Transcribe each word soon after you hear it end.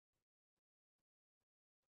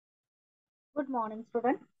Good morning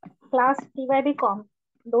student. Class TYB.com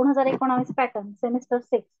 2019 pattern semester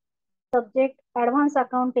 6 subject advance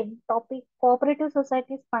accounting topic cooperative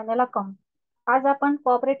societies final account. आज आपण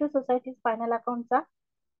cooperative societies final अकाउंटचा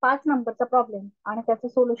 5 नंबरचा problem आणि त्याचे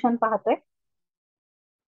solution पाहतोय.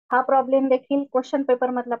 हा प्रॉब्लेम देखील क्वेश्चन पेपर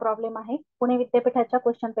मधला प्रॉब्लेम आहे. पुणे विद्यापीठाच्या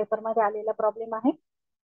क्वेश्चन पेपर मध्ये आलेला प्रॉब्लेम आहे.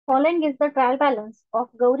 Following is the trial balance of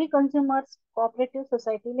Gauri consumers cooperative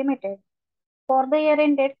society limited for the year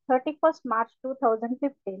ended 31st March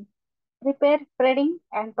 2015. Prepare trading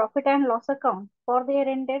and profit and loss account for the year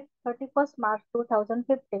ended 31st March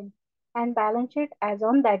 2015 and balance sheet as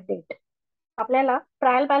on that date. आपल्याला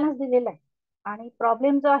trial balance दिलेला आहे आणि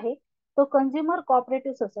problem जो आहे तो consumer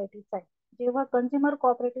cooperative सोसायटीचा आहे. जेव्हा कंझ्युमर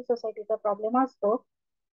कोऑपरेटिव्ह सोसायटीचा प्रॉब्लेम असतो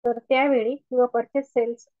तर त्यावेळी किंवा परचेस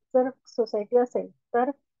सेल्स जर सोसायटी असेल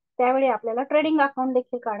तर त्यावेळी आपल्याला ट्रेडिंग अकाउंट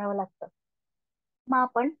देखील काढावं लागतं. मग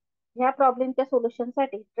आपण ह्या प्रॉब्लेमच्या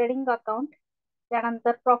सोल्युशनसाठी ट्रेडिंग अकाउंट,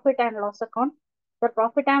 त्यानंतर प्रॉफिट अँड लॉस अकाउंट. तर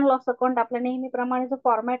प्रॉफिट अँड लॉस अकाउंट आपल्या नेहमीप्रमाणे जो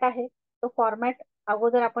फॉर्मॅट आहे तो फॉर्मॅट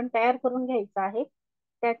अगोदर आपण तयार करून घ्यायचा आहे.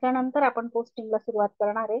 त्याच्यानंतर आपण पोस्टिंगला सुरुवात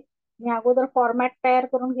करणार आहे. मी अगोदर फॉर्मॅट तयार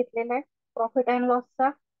करून घेतलेला आहे प्रॉफिट अँड लॉसचा,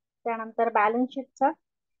 त्यानंतर बॅलन्स शीटचा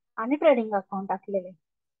आणि ट्रेडिंग अकाउंट टाकलेले.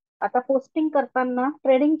 आता पोस्टिंग करताना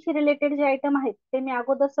ट्रेडिंगशी रिलेटेड जे आयटम आहेत ते मी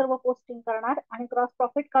अगोदर सर्व पोस्टिंग करणार आणि क्रॉस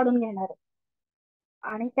प्रॉफिट काढून घेणार आहे.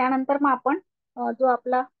 आणि त्यानंतर मग आपण जो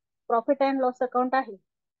आपला प्रॉफिट अँड लॉस अकाउंट आहे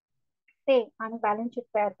ते आणि बॅलन्स शीट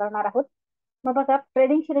तयार करणार आहोत. मग बघा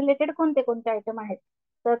ट्रेडिंगशी रिलेटेड कोणते कोणते आयटम आहेत.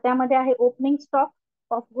 तर त्यामध्ये आहे opening stock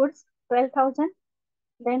of goods 12,000,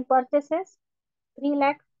 then purchases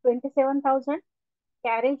 3,27,000,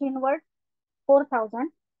 carriage inward 4,000,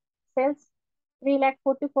 cells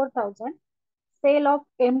 3,44,000, sale of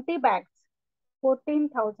empty bags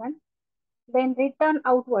 14,000, then return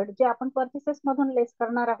outward जे आपण परचेसेस मधून लेस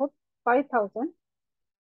करणार आहोत 5,000.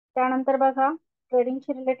 त्यानंतर बघा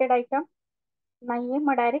ट्रेडिंगशी रिलेटेड आयटम नाहीये,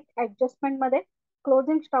 मग डायरेक्ट ऍडजस्टमेंट मध्ये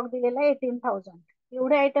क्लोजिंग स्टॉक दिलेला 18,000.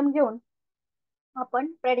 एवढे आयटम घेऊन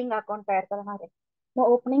आपण ट्रेडिंग अकाउंट तयार करणार आहे. मग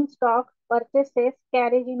opening stock, purchases,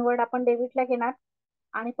 carriage inward आपण डेबिटला घेणार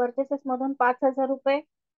आणि परचेसेस मधून 5,000 रुपये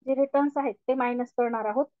जे रिटर्न्स आहेत ते मायनस करणार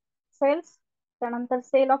आहोत. सेल्स, त्यानंतर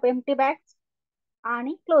सेल ऑफ एम्प्टी बॅग्स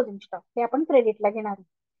आणि क्लोजिंग स्टॉक हे आपण क्रेडिटला घेणार आहे.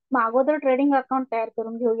 मग अगोदर ट्रेडिंग अकाउंट तयार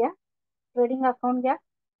करून घेऊया. ट्रेडिंग अकाउंट घ्या.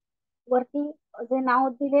 वरती जे नाव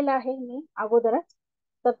दिलेलं आहे मी अगोदरच,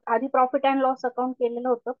 तर आधी प्रॉफिट अँड लॉस अकाउंट केलेलं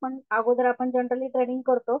होतं, पण अगोदर आपण जनरली ट्रेडिंग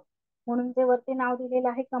करतो म्हणून जे वरती नाव दिलेलं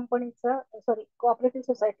आहे कंपनीचं, सॉरी कोऑपरेटिव्ह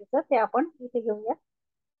सोसायटीचं, ते आपण इथे घेऊया.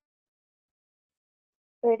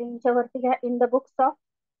 ट्रेडिंगच्या वरती घ्या in the books of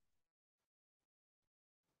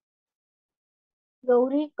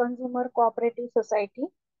Gauri consumer cooperative society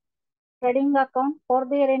trading account for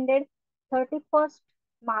the year ended 31st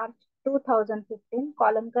March 2015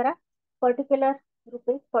 column करा पर्टिक्युलर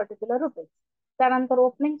रुपीज. त्यानंतर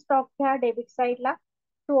ओपनिंग स्टॉक घ्या डेबिट साईडला.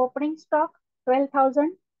 टू ओपनिंग स्टॉक 12,000,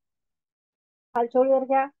 खालच्या ओळीवर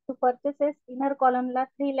घ्या. To purchases inner कॉलमला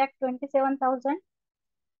 3,27,000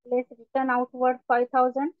 less return outward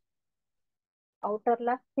 5,000,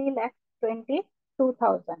 आउटरला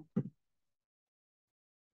 3,22,000.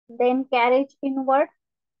 Then carriage inward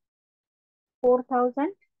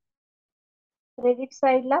 4,000. Credit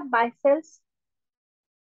साईडला bye cells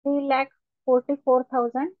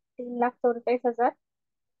 3,44,000, 3,44,000.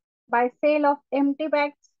 Bye sale of empty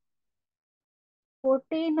bags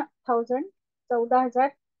 14,000, 14,000.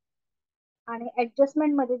 आणि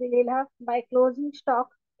adjustment मध्ये दिलेला बाय क्लोजिंग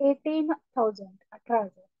स्टॉक 18,000,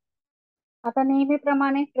 18,000. आता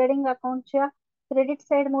नेहमीप्रमाणे ट्रेडिंग अकाउंटच्या क्रेडिट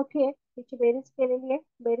साइड मोठी आहे, तिची बेरीज केलेली आहे.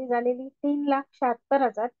 बेरीज आलेली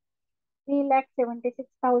 3,76,000,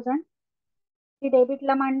 3,76,000. ती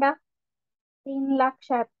डेबिटला मांडा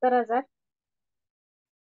 3,76,000.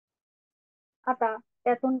 आता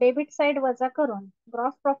त्यातून डेबिट साइड वजा करून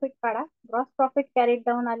ग्रॉस प्रॉफिट काढा. ग्रॉस प्रॉफिट कॅरीड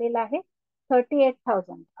डाऊन आलेला आहे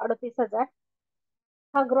 38,000, 38,000.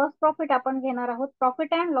 हा ग्रॉस प्रॉफिट आपण घेणार आहोत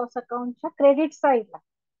प्रॉफिट अँड लॉस अकाउंटच्या क्रेडिट साईडला.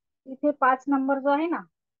 इथे 5 नंबर जो आहे ना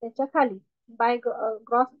त्याच्या खाली बाय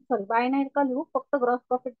ग्रॉस, सॉरी बाय नाही का लिहू, फक्त ग्रॉस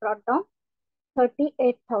प्रॉफिट ब्रॉट डाऊन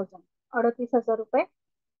 38,000, 38,000 रुपये.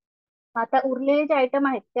 आता उरलेले जे आयटम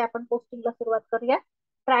आहेत ते आपण पोस्टिंगला सुरुवात करूया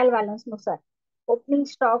ट्रायल बॅलन्स नुसार. Opening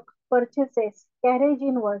stock, purchases, carriage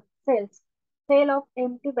inward, cells, sale of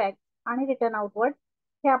empty bag आणि रिटर्न आउटवर्ड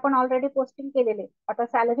हे आपण ऑलरेडी पोस्टिंग केलेले. आता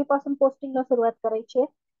सॅलरी पासून पोस्टिंगला सुरुवात करायची आहे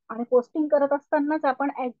आणि पोस्टिंग करत असतानाच आपण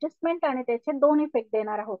ऍडजस्टमेंट आणि त्याचे 2 इफेक्ट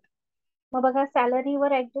देणार आहोत. मग बघा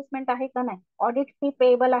सॅलरीवर ऍडजस्टमेंट आहे का नाही. ऑडिट फी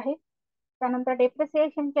पेएबल आहे. त्यानंतर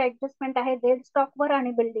डेप्रिसिएशनची ऍडजस्टमेंट आहे डेड स्टॉकवर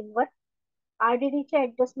आणि बिल्डिंगवर. आरडीडी ची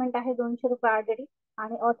ऍडजस्टमेंट आहे 200 रुपये आरडीडी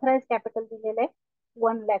आणि ऑथराइज कॅपिटल दिलेलं आहे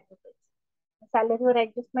 1,00,000 रुपये. सॅलरीवर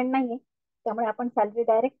ऍडजस्टमेंट नाहीये, त्यामुळे आपण सॅलरी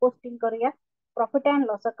डायरेक्ट पोस्टिंग करूया. प्रॉफिट अँड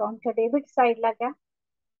लॉस अकाउंटच्या डेबिट साईडला घ्या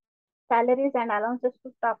सॅलरीज अँड अलाउन्सेस टू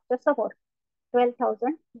स्टाफच्या समोर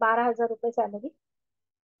 12,000 ₹12,000 सॅलरी.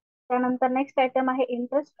 त्यानंतर नेक्स्ट आयटम आहे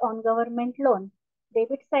interest on government loan.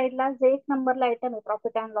 Debit साईडला जे एक नंबरला आयटम आहे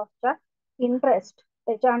प्रॉफिट अँड लॉसच्या इंटरेस्ट,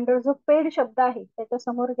 त्याच्या अंडर जो पेड शब्द आहे त्याच्या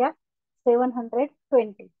समोर घ्या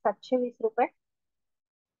 720 ₹720.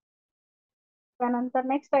 त्यानंतर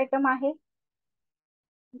नेक्स्ट आयटम आहे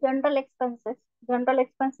general expenses. General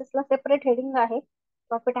एक्सपेन्सेसला separate heading आहे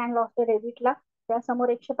प्रॉफिट अँड लॉसच्या डेबिटला, त्यासमोर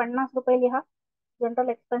 ₹150 लिहा. जनरल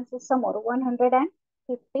एक्सपेन्सेस समोर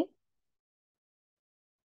 150.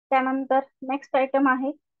 त्यानंतर नेक्स्ट आयटम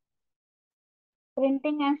आहे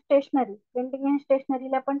printing and stationery. Printing and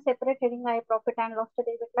स्टेशनरीला पण सेपरेट हेडिंग आहे प्रॉफिट अँड लॉसच्या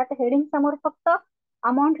डेबिटला. तर हेडिंग समोर फक्त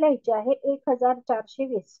अमाऊंट लिहायची आहे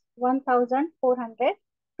 1,420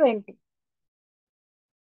 1420.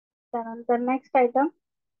 त्यानंतर next item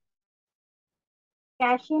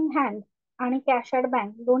cash in hand आणि कॅश ॲट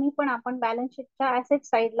बँक दोन्ही पण आपण बॅलन्स शीटच्या ऍसेट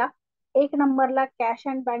साईडला एक नंबरला कॅश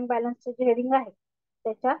अँड बँक बॅलन्सचे जे हेडिंग आहे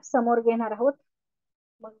त्याच्या समोर घेणार आहोत.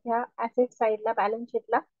 मग ह्या ऍसेट साईडला balance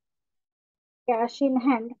शीटला cash in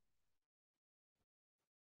hand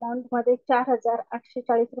amount मध्ये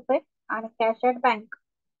 ₹4,840 आणि कॅश ॲट बँक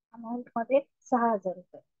अमाऊंट मध्ये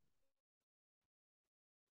 ₹6,000.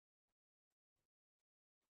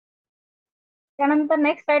 त्यानंतर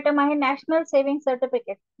नेक्स्ट आयटम आहे national saving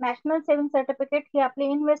certificate. National saving certificate ही आपली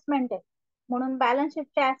इन्व्हेस्टमेंट आहे, म्हणून बॅलन्स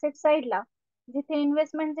शीटच्या ऍसेट साईडला जिथे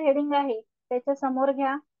इन्व्हेस्टमेंटचे हेडिंग आहे त्याच्या समोर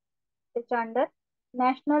घ्या त्याच्या under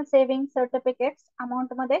national saving certificates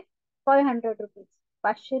amount मध्ये ₹500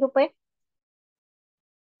 ₹500.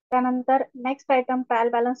 त्यानंतर नेक्स्ट आयटम ट्रायल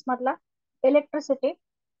बॅलन्स मधला इलेक्ट्रिसिटी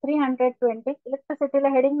 320. इलेक्ट्रिसिटीला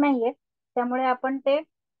हेडिंग नाहीये त्यामुळे आपण ते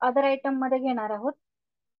अदर आयटम मध्ये घेणार आहोत.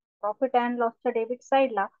 प्रॉफिट अँड लॉसच्या डेबिट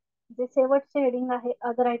साईडला जे शेवटचे हेडिंग आहे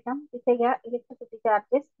अदर आयटम तिथे घ्या इलेक्ट्रिसिटी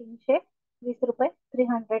चार्जेस ₹320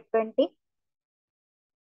 320.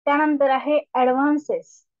 त्यानंतर आहे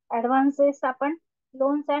ऍडव्हान्सेस. ऍडव्हान्सेस आपण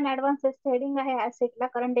लोन्स अँड ऍडव्हान्सेस हेडिंग आहे ऍसेटला,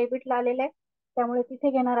 कारण डेबिटला आलेलं आहे त्यामुळे तिथे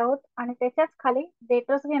घेणार आहोत आणि त्याच्याच खाली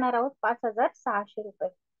डेटर्स घेणार आहोत ₹5,600.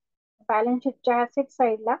 बॅलन्स शीटच्या ऍसेट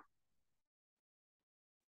साईडला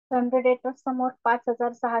सन्डे डेटर्स समोर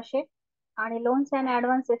 5,600 आणि लोन्स अँड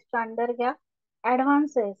ऍडव्हान्सेसच्या अंडर घ्या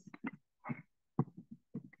ऍडव्हान्सेस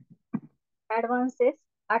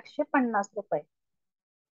 ₹850.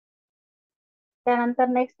 त्यानंतर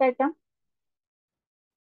next item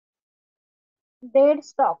dead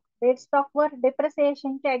stock. Dead stock वर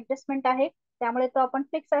डेप्रिसिएशनची ऍडजस्टमेंट आहे त्यामुळे तो आपण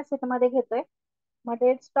फिक्स ऍसेट मध्ये घेतोय. मग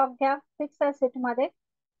डेड स्टॉक घ्या फिक्स ऍसेट मध्ये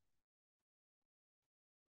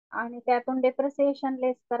आणि त्यातून डेप्रिसिएशन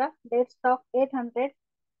लेस करा डेड स्टॉक 800.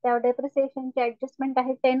 त्या डेप्रिसिएशनची ऍडजस्टमेंट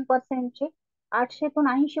आहे 10% ची.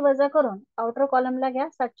 800 वजा करून आउटर कॉलमला घ्या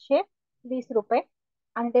 ₹720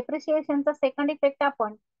 आणि डेप्रिसिएशनचा सेकंड इफेक्ट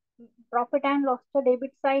आपण प्रॉफिट अँड लॉसच्या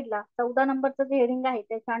डेबिट साईडला 14 नंबरचं जे हेडिंग आहे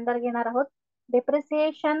त्याच्या अंडर घेणार आहोत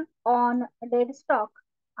depreciation on dead stock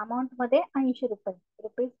amount मध्ये ₹80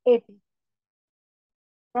 ₹80.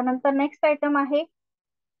 त्यानंतर नेक्स्ट आयटम आहे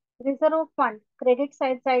रिझर्व्ह फंड. क्रेडिट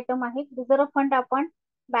साईडचा आयटम आहे. रिझर्व्ह फंड आपण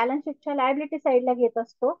बॅलन्स शीटच्या लायबिलिटी साईडला घेत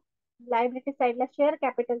असतो. लायबिलिटी साईडला शेअर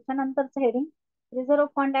कॅपिटलच्या नंतरचं heading reserve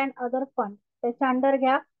fund and other fund त्याच्या अंडर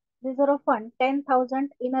घ्या रिझर्व्ह फंड 10,000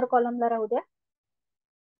 इनर कॉलमला राहू द्या.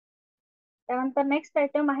 त्यानंतर नेक्स्ट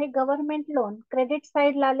आयटम आहे गव्हर्नमेंट लोन. क्रेडिट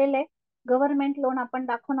साईडला आलेलं आहे. गव्हर्नमेंट लोन आपण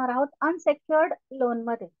दाखवणार आहोत अनसेक्युअर्ड लोन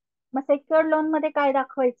मध्ये. मग सेक्युअर्ड लोन मध्ये काय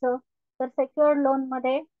दाखवायचं, तर सेक्युअर्ड लोन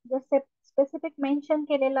मध्ये जर स्पेसिफिक मेन्शन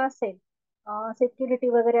केलेलं असेल सिक्युरिटी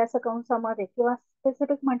वगैरे असं कंसामध्ये किंवा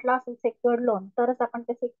स्पेसिफिक म्हटलं असेल सेक्युअर्ड लोन तरच आपण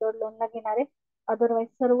ते सेक्युअर्ड लोनला घेणार आहे. अदरवाईज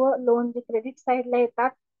सर्व लोन जे क्रेडिट साईडला येतात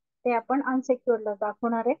ते आपण अनसेक्युअर्ड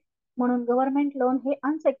दाखवणार आहे. म्हणून गव्हर्नमेंट लोन हे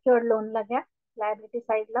अनसेक्युअर्ड लोनला घ्या लायबिलिटी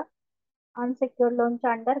साईडला. अनसेक्युअर्ड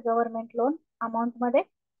लोनच्या अंडर गव्हर्नमेंट लोन अमाऊंट मध्ये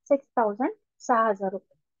 ₹6,000.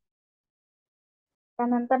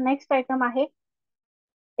 त्यानंतर नेक्स्ट आयटम आहे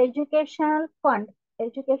एज्युकेशनल फंड.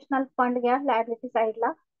 एज्युकेशनल फंड घ्या लायबिलिटी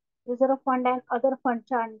साईडला reserve fund and other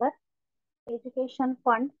फंडच्या under education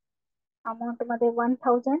fund amount मध्ये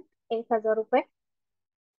 1,000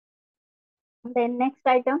 then next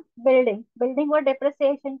item building. Building वर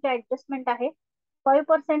डेप्रिसिएशनची ऍडजस्टमेंट आहे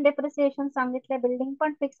 5% डेप्रिसिएशन सांगितले. बिल्डिंग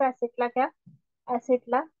पण फिक्स ऍसेटला घ्या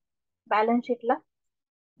ऍसेटला बॅलन्स शीटला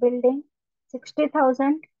बिल्डिंग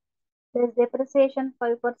 60,000 डेप्रिसिएशन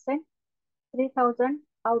 5% 3,000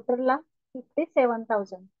 आउटरला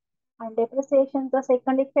 57,000 आणि डेप्रिसिएशनचा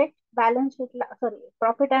second effect balance शीटला sorry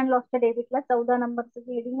profit and लॉसच्या डेबिटला 14 नंबरचं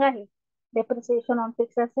जे हेडिंग आहे डेप्रिसिएशन ऑन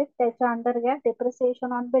फिक्स ऍसेट त्याच्या अंडर घ्या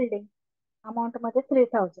डेप्रिसिएशन ऑन बिल्डिंग अमाऊंट मध्ये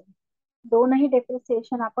 3000. दोनही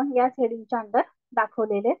डेप्रिसिएशन आपण याच हेडिंगच्या अंडर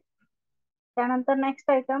दाखवलेले. त्यानंतर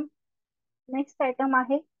नेक्स्ट आयटम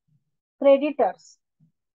आहे क्रेडिटर्स.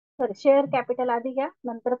 सॉरी, शेअर कॅपिटल आधी घ्या,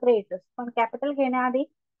 नंतर क्रेडिटर्स. पण कॅपिटल घेण्याआधी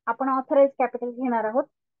आपण ऑथराइज कॅपिटल घेणार आहोत.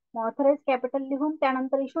 मग ऑथराइज कॅपिटल लिहून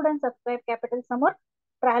त्यानंतर इशूड अँड सबस्क्राईब कॅपिटल समोर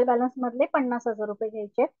ट्रायल बॅलन्स मधले 50,000 रुपये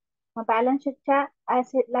घ्यायचे. मग बॅलन्स शीटच्या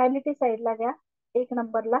लायबिलिटी साईडला घ्या, 1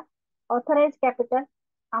 नंबरला ऑथराइज कॅपिटल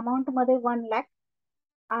अमाऊंट मध्ये 1 लाख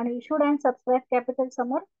आणि इशूड अँड सबस्क्राईब कॅपिटल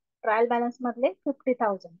समोर ट्रायल बॅलन्स मधले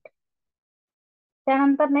 50,000.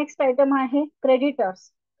 त्यानंतर नेक्स्ट आयटम आहे क्रेडिटर्स.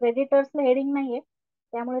 क्रेडिटर्सला हेडिंग नाहीये,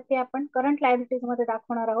 त्यामुळे ते आपण करंट लायबिलिटीज मध्ये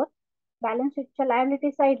दाखवणार आहोत. बॅलन्स शीटच्या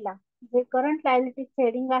लायबिलिटी साईडला जे करंट लायबिलिटीज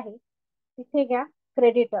हेडिंग आहे तिथे घ्या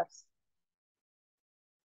क्रेडिटर्स,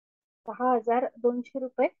 6,200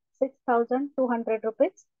 रुपये, 6,200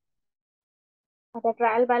 रुपीज. आता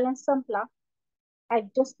ट्रायल बॅलन्स संपला.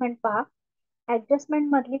 ऍडजस्टमेंट पहा. ऍडजस्टमेंट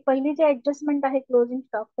मधली पहिली जी ऍडजस्टमेंट आहे क्लोजिंग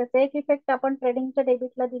स्टॉक, त्याचा एक इफेक्ट आपण ट्रेडिंगच्या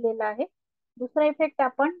डेबिटला दिलेला आहे. दुसरा इफेक्ट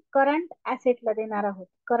आपण करंट ऍसेटला देणार आहोत.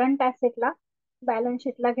 करंट ऍसेटला बॅलन्स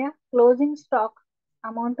शीटला घ्या क्लोजिंग स्टॉक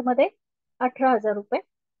अमाऊंट मध्ये 18,000 रुपये.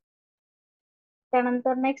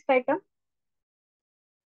 त्यानंतर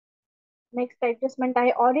नेक्स्ट ऍडजस्टमेंट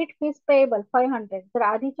आहे ऑडिट फीस पेएबल 500. जर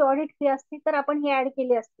आधीची ऑडिट फी असती तर आपण ही ऍड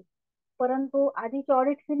केली असती, परंतु आधीची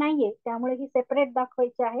ऑडिट फी नाहीये, त्यामुळे ही सेपरेट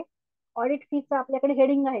दाखवायची आहे. ऑडिट फीचं आपल्याकडे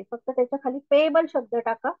हेडिंग आहे, फक्त त्याच्या खाली पेएबल शब्द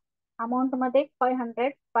टाका. अमाऊंट मध्ये 500,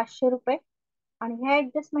 500 रुपये. आणि ह्या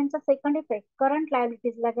ऍडजस्टमेंटचा सेकंड इफेक्ट करंट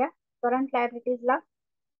लायबिलिटीजला घ्या. करंट लायबिलिटीजला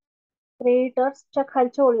क्रेडिटर्सच्या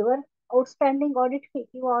खालच्या ओळीवर आउटस्टँडिंग ऑडिट फी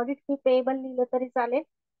किंवा ऑडिट फी पेएबल लिहिलं तरी चालेल,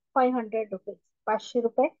 500 रुपीज, 500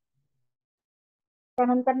 रुपये.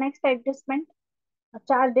 त्यानंतर नेक्स्ट ऍडजस्टमेंट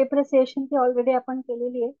चार्ज डेप्रिसिएशन ची ऑलरेडी आपण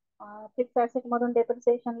केलेली आहे. फिक्स ऍसेट मधून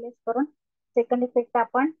डेप्रिसिएशन लेस करून सेकंड इफेक्ट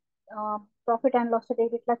आपण प्रॉफिट अँड लॉसच्या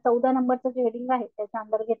डेबिटला 14 नंबरचं जे हेडिंग आहे त्याच्या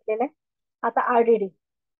अंडर घेतलेलं आहे. आता आरडीडी.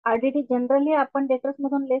 आरडीडी जनरली आपण डेटर्स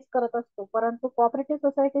मधून लेस करत असतो, परंतु कोऑपरेटिव्ह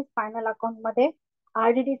सोसायटीज फायनल अकाउंट मध्ये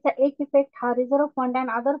आरडीडीचा एक इफेक्ट हा reserve fund and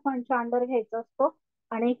other फंडच्या under घ्यायचा असतो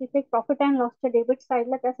आणि एक इफेक्ट प्रॉफिट अँड लॉसच्या डेबिट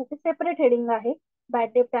साईडला त्यासाठी सेपरेट हेडिंग आहे, बॅड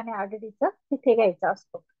डेप्ट आणि आरडीडीचं तिथे घ्यायचा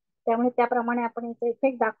असतो. त्यामुळे त्याप्रमाणे आपण याचा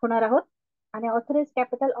इफेक्ट दाखवणार आहोत. आणि ऑथराइज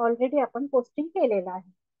कॅपिटल ऑलरेडी आपण पोस्टिंग केलेलं आहे.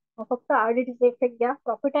 मग फक्त आरडीडीचे इफेक्ट द्या.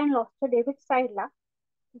 प्रॉफिट अँड लॉसच्या डेबिट साईडला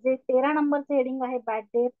जे 13 नंबरचे हेडिंग आहे bad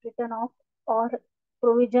date return of or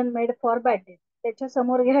provision made for bad date, त्याच्या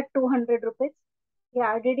समोर घ्या 200 रुपीज. हे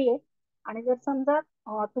आरडीडी आहे. आणि जर समजा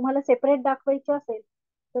तुम्हाला सेपरेट दाखवायचे असेल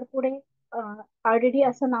तर पुढे आरडीडी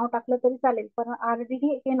असं नाव टाकलं तरी चालेल, पण आरडीडी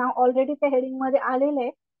हे नाव ऑलरेडी त्या हेडिंग मध्ये आलेलं आहे,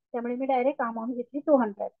 त्यामुळे मी डायरेक्ट अमाऊंट घेतली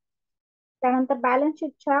 200. त्यानंतर बॅलन्स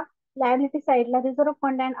शीटच्या लायबिलिटी साईडला reserve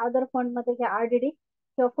fund and other fund मध्ये घ्या आरडीडी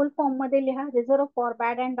किंवा फुल फॉर्म मध्ये लिहा reserve for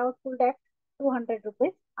bad and doubtful date 200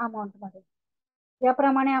 rupees amount मध्ये.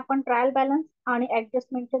 याप्रमाणे आपण ट्रायल बॅलन्स आणि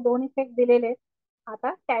ऍडजस्टमेंटचे दोन इफेक्ट दिलेले आहेत.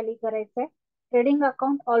 आता टॅली करायचंय. ट्रेडिंग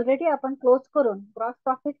अकाउंट ऑलरेडी आपण क्लोज करून ग्रॉस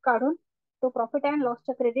प्रॉफिट काढून तो प्रॉफिट अँड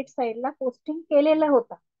लॉसच्या क्रेडिट साईडला पोस्टिंग केलेला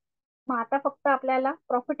होता. मग आता फक्त आपल्याला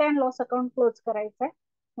profit and loss account close करायचं आहे.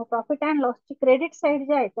 मग प्रॉफिट अँड लॉसची क्रेडिट साईड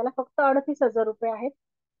जी आहे त्याला फक्त 38,000 रुपये आहेत,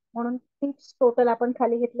 म्हणून तीच टोटल आपण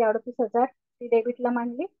खाली घेतली 38,000. ती डेबिटला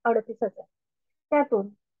मांडली 38,000. त्यातून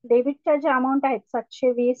डेबिटच्या ज्या अमाऊंट आहेत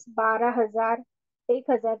 720, 12,000,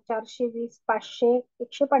 1,420, 500,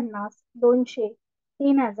 150, 200,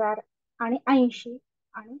 3,000 आणि 80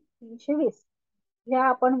 आणि 320 ह्या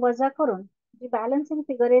आपण वजा करून जी बॅलन्सिंग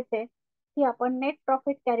फिगर येते ती आपण नेट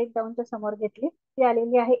प्रॉफिट कॅरीड डाऊनच्या समोर घेतली. ती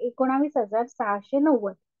आलेली आहे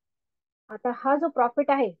 19,690. आता हा जो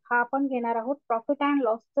प्रॉफिट आहे हा आपण घेणार आहोत प्रॉफिट अँड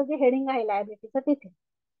लॉसचं जे हेडिंग आहे लायबिलिटीचं तिथे.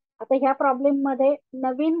 आता ह्या प्रॉब्लेम मध्ये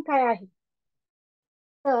नवीन काय आहे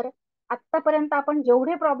तर आतापर्यंत आपण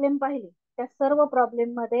जेवढे प्रॉब्लेम पाहिले त्या सर्व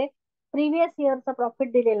प्रॉब्लेम मध्ये प्रिव्हियस इयरचा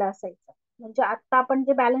प्रॉफिट दिलेला असायचा. म्हणजे आता आपण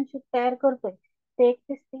जे बॅलन्स शीट तयार करतोय ते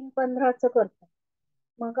 31/3/15चं करतोय.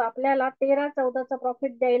 मग आपल्याला 13/14चा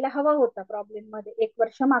प्रॉफिट द्यायला हवा होता प्रॉब्लेम मध्ये 1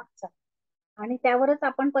 वर्ष मागचा, आणि त्यावरच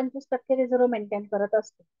आपण 25% रिझर्व्ह मेंटेन करत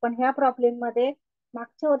असतो. पण ह्या प्रॉब्लेम मध्ये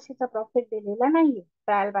मागच्या वर्षीचा प्रॉफिट दिलेला नाहीये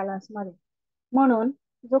ट्रायल बॅलन्स मध्ये, म्हणून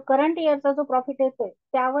जो करंट इयरचा जो प्रॉफिट येतोय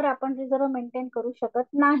त्यावर आपण रिझर्व्ह मेंटेन करू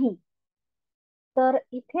शकत नाही. तर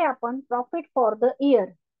इथे आपण प्रॉफिट फॉर द इयर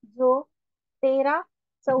जो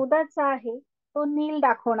 13/14चा आहे तो नील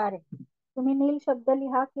दाखवणार आहे. तुम्ही नील शब्द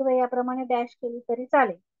लिहा किंवा याप्रमाणे डॅश केली तरी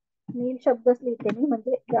चालेल. नील शब्दच लिहिते मी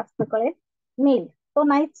म्हणजे जास्त कळेल. नील तो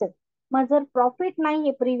नाहीच आहे. मग जर प्रॉफिट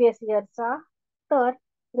नाहीये प्रिव्हियस इयरचा तर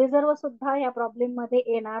रिझर्व्ह सुद्धा या प्रॉब्लेम मध्ये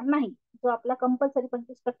येणार नाही. जो आपला कंपल्सरी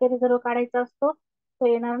 25% रिझर्व्ह काढायचा असतो तो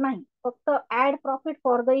येणार नाही. फक्त add profit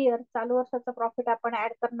for the year, चालू वर्षाचा प्रॉफिट आपण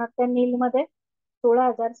ऍड करणार त्या नील मध्ये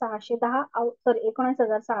 16,610, सॉरी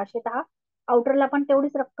 19,610. आउटरला पण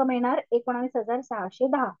तेवढीच रक्कम येणार,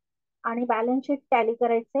 19,610. आणि बॅलन्स शीट टॅली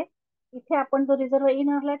करायचे. इथे आपण जो रिझर्व्ह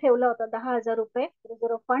इनरला ठेवला होता 10,000 रुपये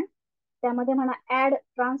रिझर्व्ह फंड, त्यामध्ये म्हणा ऍड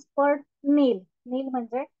ट्रान्सफर्ड नील. नील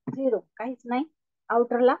म्हणजे झिरो, काहीच नाही.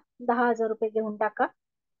 आउटरला 10,000 रुपये घेऊन टाका.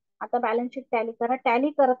 आता बॅलन्स शीट टॅली करा. टॅली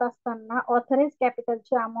करत असताना ऑथराइज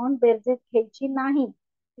कॅपिटलची अमाऊंट बेरजेत घ्यायची नाही.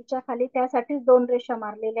 तिच्या खाली त्यासाठीच दोन रेषा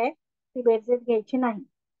मारलेल्या आहेत, ती बेरजेत घ्यायची नाही.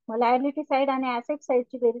 मग लायबिलिटी साइड आणि ऍसेट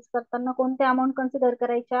साइडची बेरीज करताना कोणत्या अमाऊंट कन्सिडर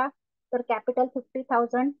करायच्या? तर capital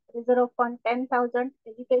 50,000, reserve fund 10,000,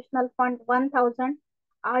 educational fund 1,000,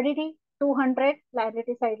 RDD 200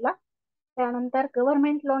 liability साइडला. त्यानंतर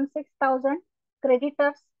government loan 6,000,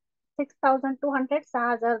 creditors 6,200,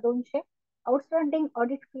 6,200, outstanding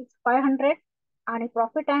audit fees 500 आणि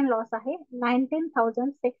प्रॉफिट अँड लॉस आहे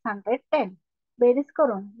 19,610. बेरीज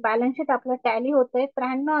करून बॅलन्स शीट आपलं टॅली होतंय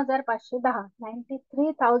 93,510,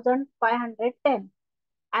 93,510.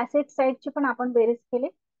 ऍसेट साइडची पण आपण बेरीज केली.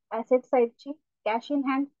 Asset साइडची cash in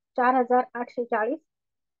hand 4,840,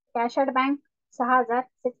 cash at bank 6,000,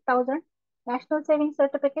 6,000, national saving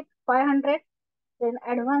certificate 500, then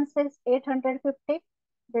advances 850,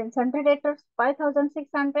 then sundry debtors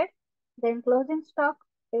 5,600, then closing stock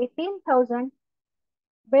 18,000,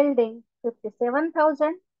 building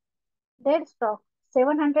 57,000, dead stock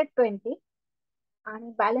 720.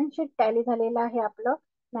 आणि बॅलन्स शीट टॅली झालेलं आहे आपलं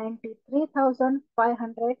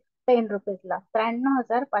 93,510 रुपीजला,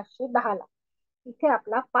 93,510 ला. इथे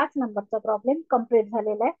आपला 5 नंबरचा प्रॉब्लेम कम्प्लीट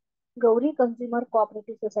झालेला आहे. गौरी कंझ्युमर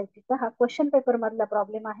कोऑपरेटिव्ह सोसायटीचा हा क्वेश्चन पेपर मधला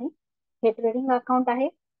प्रॉब्लेम आहे. हे ट्रेडिंग अकाउंट आहे.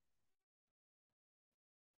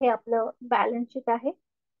 हे आपलं बॅलन्स शीट आहे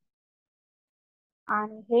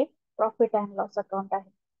आणि हे प्रॉफिट अँड लॉस अकाउंट आहे.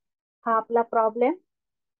 हा आपला प्रॉब्लेम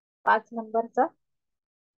 5 नंबरचा.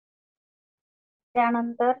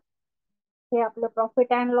 त्यानंतर हे आपलं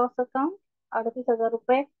प्रॉफिट अँड लॉस अकाउंट 38,000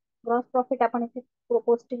 रुपये. ग्रॉस प्रॉफिट आपण इथे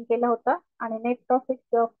पोस्टिंग केला होता आणि net profit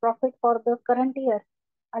profit for the current year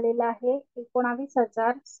आलेला आहे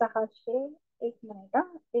 19,600. एक मिनिट,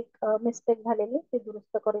 एक मिस्टेक झालेली, ती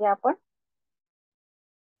दुरुस्त करूया आपण.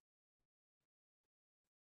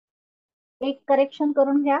 एक करेक्शन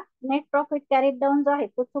करून घ्या. नेट प्रॉफिट कॅरीड डाऊन जो आहे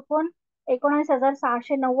तो चुकून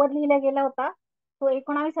 19,690 लिहिला गेला होता, तो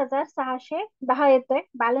 19,610 येतोय.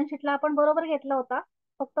 बॅलन्स शीटला आपण बरोबर घेतला होता,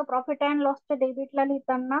 फक्त प्रॉफिट अँड लॉसच्या डेबिटला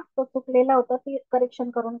लिहिताना तो चुकलेला होता, ती करेक्शन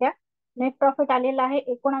करून घ्या. नेट प्रॉफिट आलेला आहे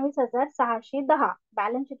 19,610,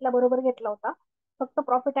 बॅलन्स शीटला बरोबर घेतला होता, फक्त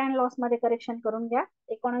प्रॉफिट अँड लॉस मध्ये करेक्शन करून घ्या.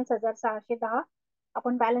 19,610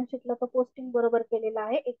 आपण बॅलन्स शीटला तो पोस्टिंग बरोबर केलेला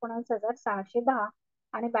आहे 19,610.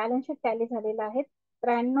 आणि बॅलन्स शीट टॅली झालेला आहे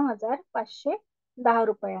 93,510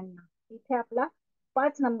 रुपयांना. इथे आपला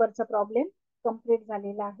 5 नंबरचा प्रॉब्लेम कम्प्लीट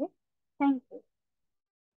झालेला आहे. थँक्यू.